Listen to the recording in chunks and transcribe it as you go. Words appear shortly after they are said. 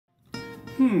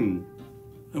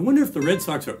I wonder if the Red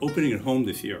Sox are opening at home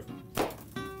this year.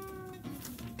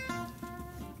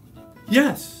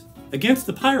 Yes, against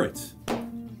the Pirates.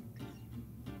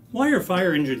 Why are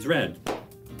fire engines red?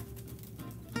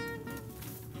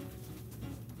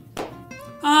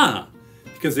 Ah,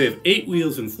 because they have 8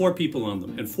 wheels and 4 people on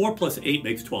them, and 4 plus 8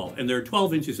 makes 12, and there are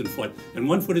 12 inches in a foot, and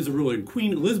 1 foot is a ruler, and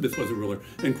Queen Elizabeth was a ruler,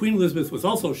 and Queen Elizabeth was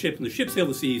also a ship, and the ship sailed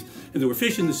the seas, and there were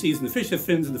fish in the seas, and the fish have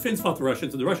fins, and the fins fought the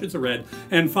Russians, and the Russians are red,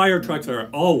 and fire trucks are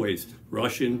always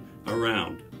rushing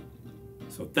around.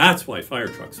 So that's why fire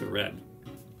trucks are red.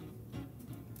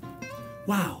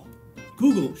 Wow,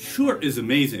 Google sure is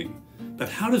amazing, but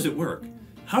how does it work?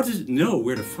 How does it know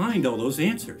where to find all those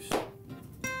answers?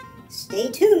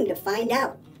 Stay tuned to find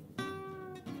out.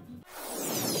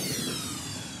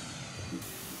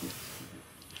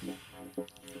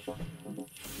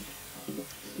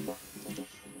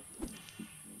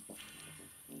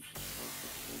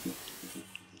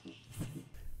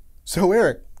 So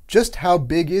Eric, just how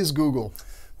big is Google?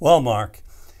 Well, Mark,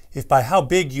 if by how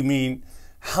big you mean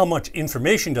how much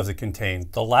information does it contain,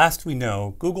 the last we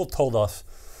know, Google told us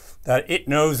that it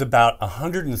knows about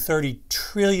 130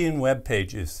 trillion web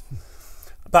pages.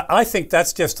 But I think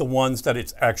that's just the ones that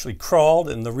it's actually crawled,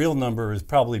 and the real number is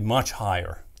probably much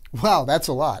higher. Wow, that's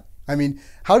a lot. I mean,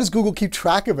 how does Google keep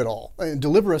track of it all and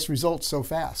deliver us results so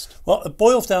fast? Well, it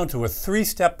boils down to a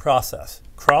 3-step process: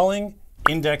 crawling,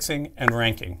 indexing, and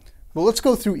ranking. Well, let's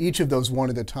go through each of those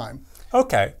one at a time.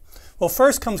 Okay. Well,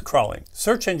 first comes crawling.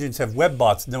 Search engines have web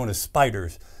bots known as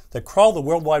spiders that crawl the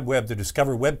World Wide Web to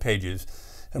discover web pages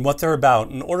and what they're about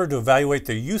in order to evaluate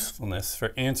their usefulness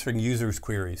for answering users'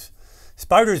 queries.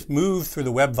 Spiders move through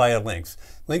the web via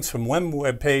links from one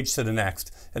web page to the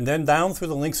next, and then down through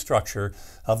the link structure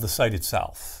of the site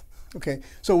itself. Okay,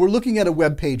 so we're looking at a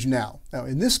web page now. Now,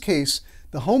 in this case,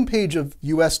 the home page of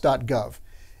us.gov.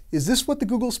 Is this what the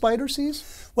Google spider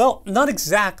sees? Well, not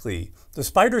exactly. The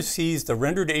spider sees the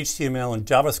rendered HTML and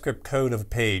JavaScript code of a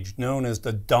page, known as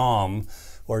the DOM,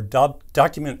 or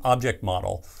Document Object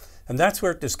Model. And that's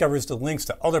where it discovers the links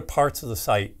to other parts of the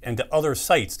site and to other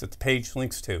sites that the page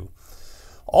links to.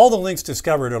 All the links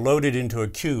discovered are loaded into a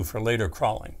queue for later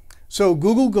crawling. So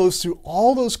Google goes through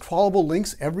all those crawlable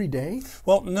links every day?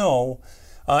 Well, no.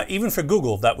 Even for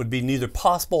Google, that would be neither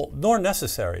possible nor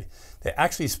necessary. They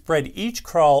actually spread each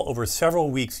crawl over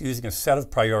several weeks using a set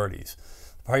of priorities.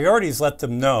 Priorities let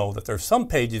them know that there are some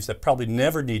pages that probably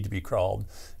never need to be crawled,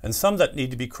 and some that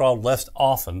need to be crawled less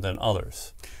often than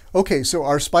others. Okay, so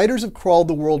our spiders have crawled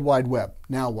the World Wide Web.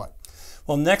 Now what?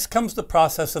 Well, next comes the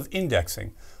process of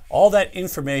indexing. All that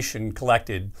information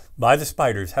collected by the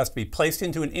spiders has to be placed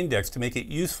into an index to make it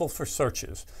useful for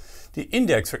searches. The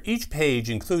index for each page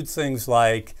includes things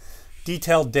like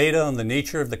detailed data on the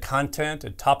nature of the content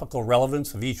and topical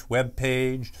relevance of each web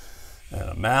page,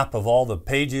 a map of all the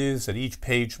pages that each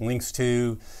page links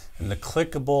to, and the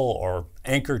clickable or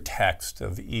anchor text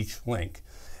of each link,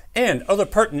 and other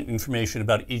pertinent information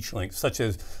about each link, such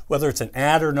as whether it's an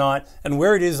ad or not, and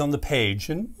where it is on the page,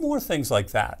 and more things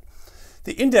like that.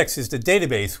 The index is the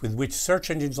database with which search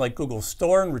engines like Google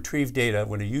store and retrieve data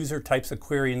when a user types a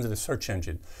query into the search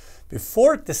engine.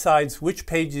 Before it decides which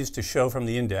pages to show from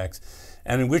the index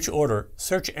and in which order,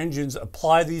 search engines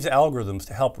apply these algorithms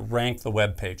to help rank the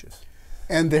web pages.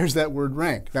 And there's that word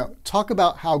rank. Now, talk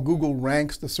about how Google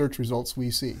ranks the search results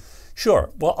we see.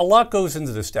 Sure. Well, a lot goes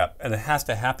into this step, and it has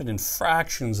to happen in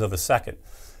fractions of a second.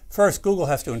 First, Google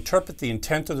has to interpret the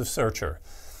intent of the searcher.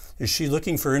 Is she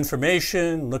looking for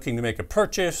information, looking to make a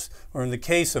purchase, or in the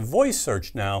case of voice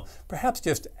search now, perhaps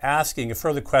just asking a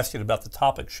further question about the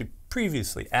topic she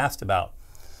previously asked about?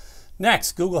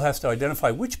 Next, Google has to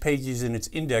identify which pages in its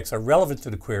index are relevant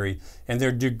to the query and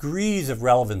their degrees of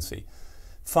relevancy.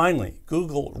 Finally,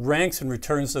 Google ranks and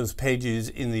returns those pages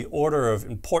in the order of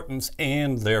importance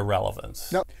and their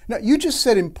relevance. Now you just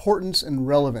said importance and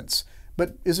relevance,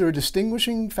 but is there a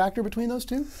distinguishing factor between those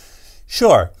two?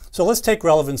 Sure. So let's take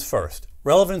relevance first.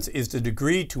 Relevance is the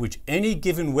degree to which any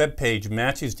given web page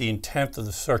matches the intent of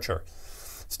the searcher.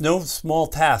 It's no small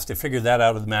task to figure that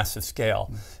out at a massive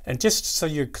scale. And just so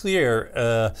you're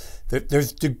clear,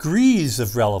 there's degrees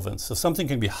of relevance. So something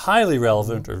can be highly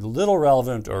relevant or little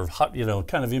relevant or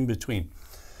kind of in between.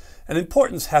 And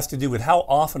importance has to do with how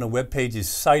often a web page is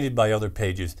cited by other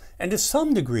pages, and to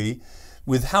some degree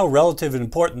with how relative and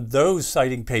important those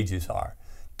citing pages are.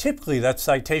 Typically, that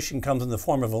citation comes in the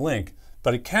form of a link,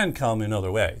 but it can come in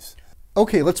other ways.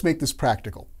 Okay, let's make this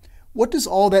practical. What does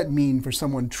all that mean for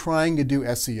someone trying to do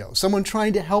SEO, someone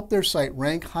trying to help their site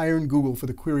rank higher in Google for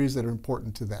the queries that are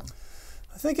important to them?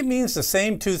 I think it means the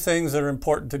same two things that are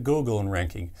important to Google in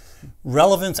ranking: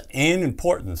 relevance and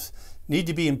importance need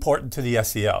to be important to the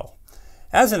SEO.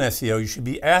 As an SEO, you should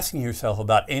be asking yourself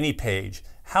about any page,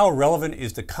 how relevant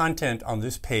is the content on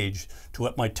this page to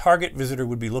what my target visitor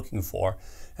would be looking for,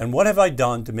 and what have I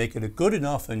done to make it a good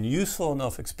enough and useful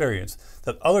enough experience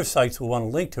that other sites will want to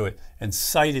link to it and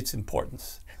cite its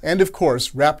importance. And of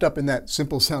course, wrapped up in that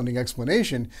simple sounding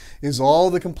explanation is all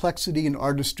the complexity and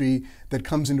artistry that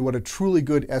comes into what a truly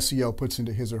good SEO puts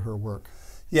into his or her work.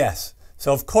 Yes,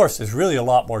 so of course there's really a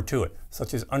lot more to it,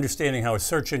 such as understanding how a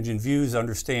search engine views,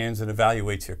 understands, and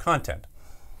evaluates your content.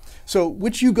 So,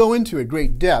 which you go into at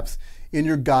great depth in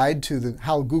your guide to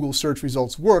how Google search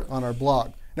results work on our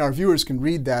blog. Now our viewers can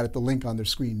read that at the link on their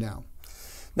screen now.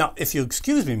 Now, if you'll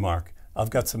excuse me, Mark,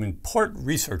 I've got some important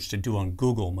research to do on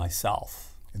Google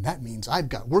myself. And that means I've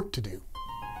got work to do.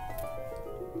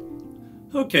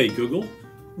 Okay, Google,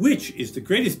 which is the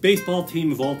greatest baseball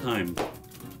team of all time?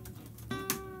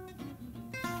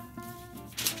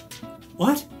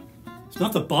 What? It's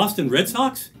not the Boston Red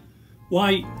Sox?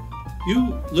 Why,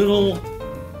 you little...